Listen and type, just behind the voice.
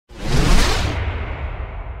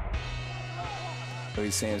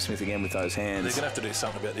Look, Sam Smith again with those hands. They're going to have to do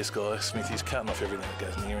something about this guy. Smith, he's cutting off everything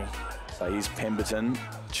that goes near him. So here's Pemberton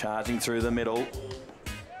charging through the middle.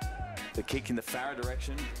 The kick in the Farah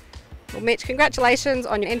direction. Well, Mitch, congratulations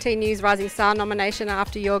on your NT News Rising Star nomination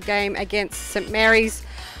after your game against St Mary's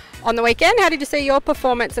on the weekend. How did you see your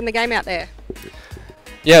performance in the game out there?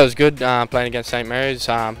 Yeah, it was good playing against St Mary's.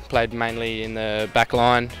 Played mainly in the back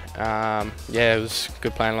line. Yeah, it was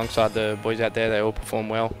good playing alongside the boys out there. They all performed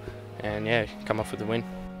well and yeah, come off with the win.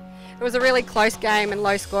 It was a really close game and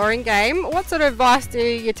low scoring game. What sort of advice do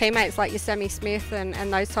your teammates like your Sammy Smith and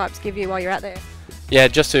those types give you while you're out there? Yeah,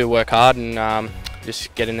 just to work hard and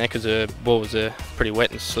just get in there because the ball was pretty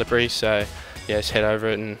wet and slippery, so yeah, just head over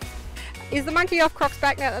it. And is the monkey off Crocs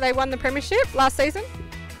back now that they won the premiership last season?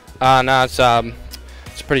 No, it's a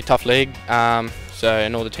pretty tough league, and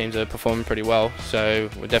all the teams are performing pretty well, so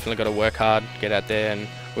we've definitely got to work hard, get out there, and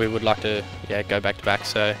we would like to go back to back,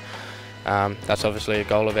 so that's obviously a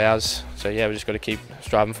goal of ours, so yeah, we just got to keep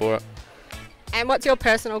striving for it. And what's your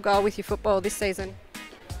personal goal with your football this season?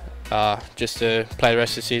 Just to play the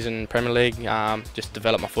rest of the season in Premier League, just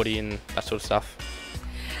develop my footy and that sort of stuff.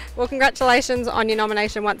 Well, congratulations on your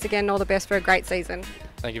nomination once again, all the best for a great season.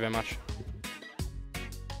 Thank you very much.